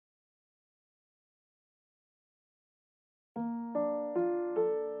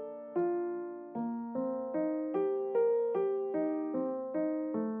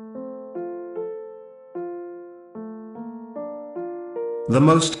the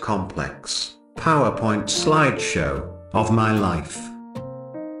most complex PowerPoint slideshow of my life.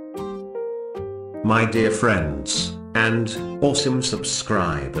 My dear friends, and awesome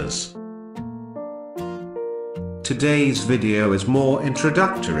subscribers. Today's video is more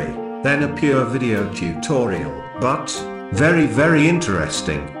introductory than a pure video tutorial, but very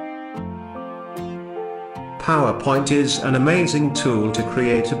interesting. PowerPoint is an amazing tool to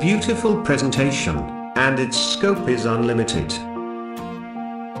create a beautiful presentation, and its scope is unlimited.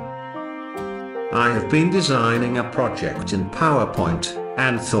 I have been designing a project in PowerPoint,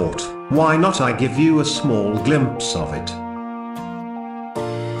 and thought, why not I give you a small glimpse of it.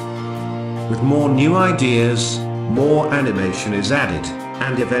 With more new ideas, more animation is added,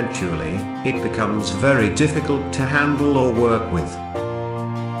 and eventually, it becomes very difficult to handle or work with.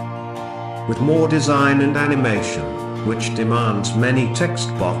 With more design and animation, which demands many text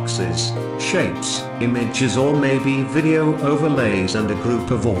boxes, shapes, images or maybe video overlays and a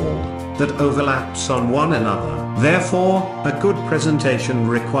group of all, that overlaps on one another. Therefore, a good presentation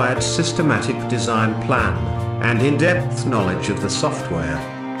required systematic design plan, and in-depth knowledge of the software.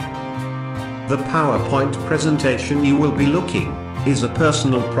 The PowerPoint presentation you will be looking is a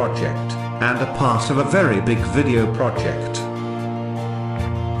personal project, and a part of a very big video project.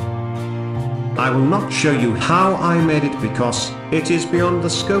 I will not show you how I made it because it is beyond the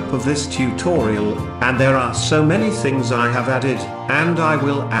scope of this tutorial, and there are so many things I have added, and I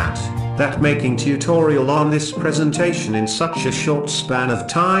will add, that making tutorial on this presentation in such a short span of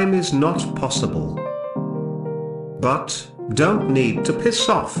time is not possible. But, don't need to piss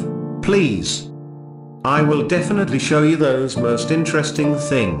off, please. I will definitely show you those most interesting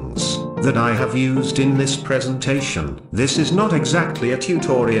things that I have used in this presentation. This is not exactly a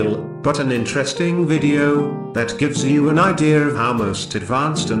tutorial, but an interesting video that gives you an idea of how most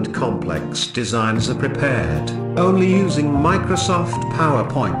advanced and complex designs are prepared, only using Microsoft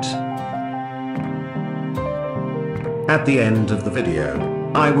PowerPoint. At the end of the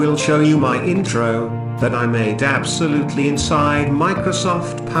video, I will show you my intro that I made absolutely inside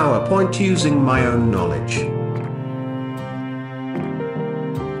Microsoft PowerPoint using my own knowledge.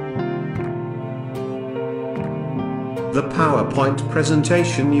 The PowerPoint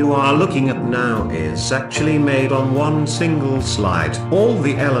presentation you are looking at now is actually made on one single slide. All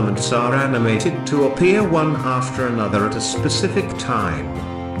the elements are animated to appear one after another at a specific time.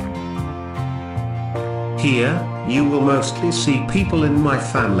 Here, you will mostly see people in my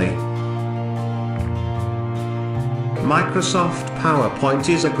family. Microsoft PowerPoint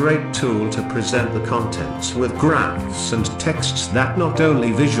is a great tool to present the contents with graphs and texts that not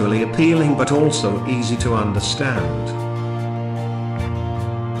only visually appealing but also easy to understand.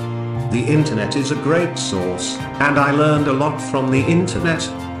 The internet is a great source, and I learned a lot from the internet.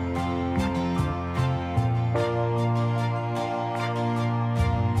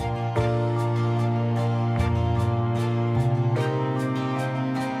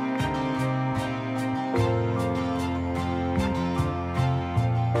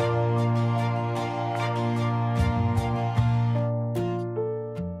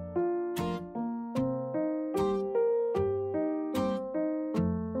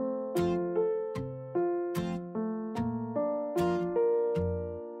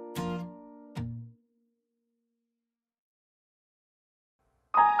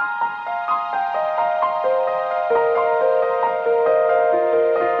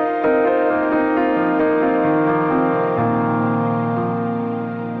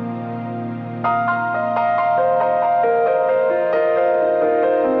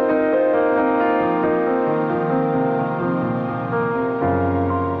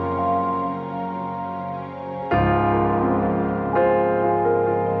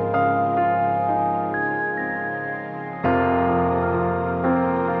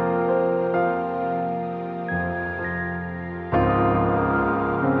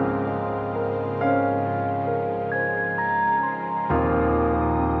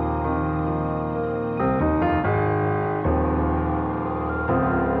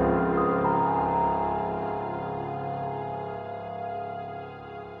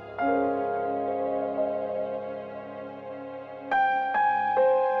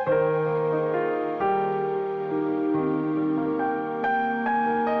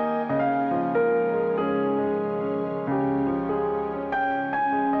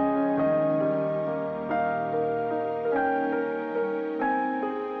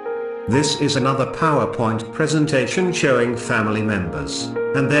 This is another PowerPoint presentation showing family members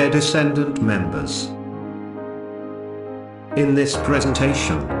and their descendant members. In this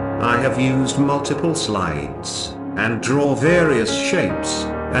presentation, I have used multiple slides, and draw various shapes,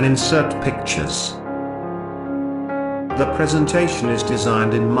 and insert pictures. The presentation is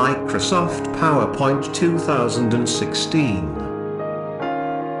designed in Microsoft PowerPoint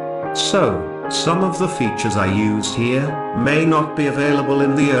 2016. So, some of the features I used here may not be available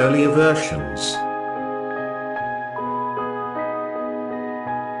in the earlier versions.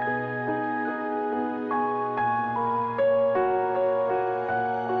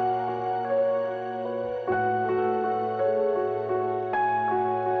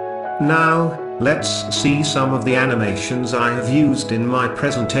 Now, let's see some of the animations I have used in my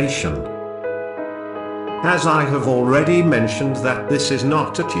presentation. As I have already mentioned that this is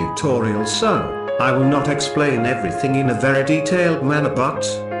not a tutorial, so I will not explain everything in a very detailed manner, but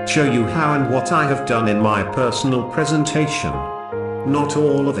show you how and what I have done in my personal presentation. Not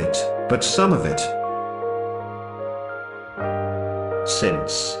all of it, but some of it.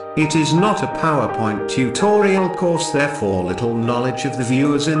 Since it is not a PowerPoint tutorial course, therefore little knowledge of the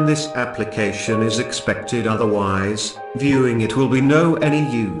viewers in this application is expected, otherwise, viewing it will be no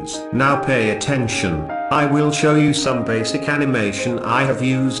any use. Now pay attention, I will show you some basic animation I have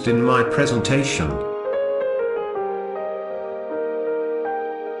used in my presentation.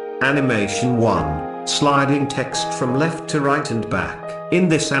 Animation 1, sliding text from left to right and back. In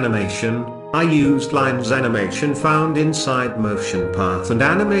this animation, I used lines animation found inside motion path and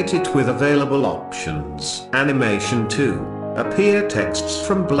animate it with available options. Animation 2, appear texts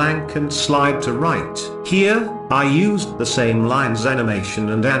from blank and slide to right. Here, I used the same lines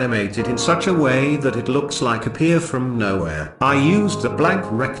animation and animate it in such a way that it looks like appear from nowhere. I used the blank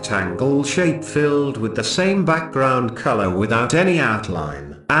rectangle shape filled with the same background color without any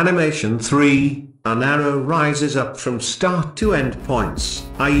outline. Animation 3, an arrow rises up from start to end points.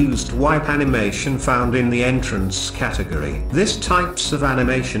 I used wipe animation found in the entrance category. This types of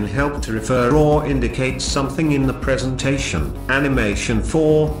animation help to refer or indicate something in the presentation. Animation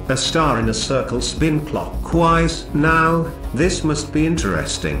 4, a star in a circle spin clockwise. Now, this must be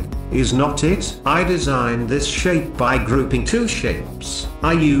interesting, is not it? I designed this shape by grouping two shapes.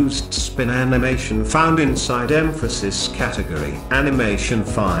 I used spin animation found inside emphasis category. Animation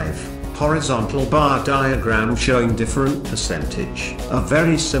 5. Horizontal bar diagram showing different percentage. A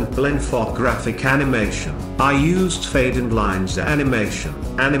very simple infographic animation. I used fade and lines animation.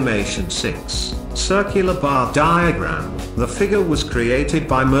 Animation 6. Circular bar diagram. The figure was created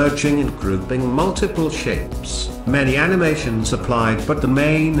by merging and grouping multiple shapes. Many animations applied, but the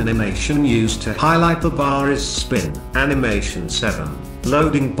main animation used to highlight the bar is spin. Animation 7.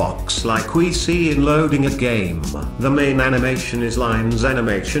 Loading box like we see in loading a game. The main animation is lines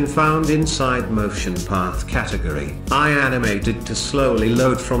animation found inside motion path category. I animated to slowly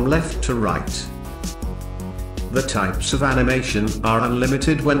load from left to right. The types of animation are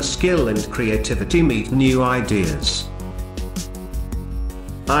unlimited when skill and creativity meet new ideas.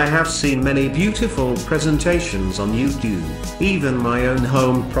 I have seen many beautiful presentations on YouTube. Even my own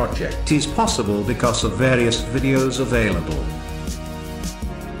home project is possible because of various videos available.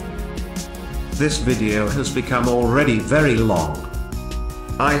 This video has become already very long.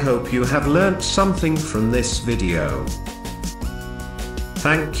 I hope you have learnt something from this video.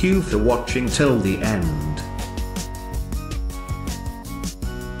 Thank you for watching till the end.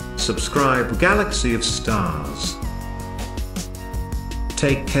 Subscribe Galaxy of Stars.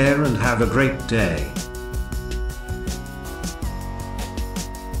 Take care and have a great day.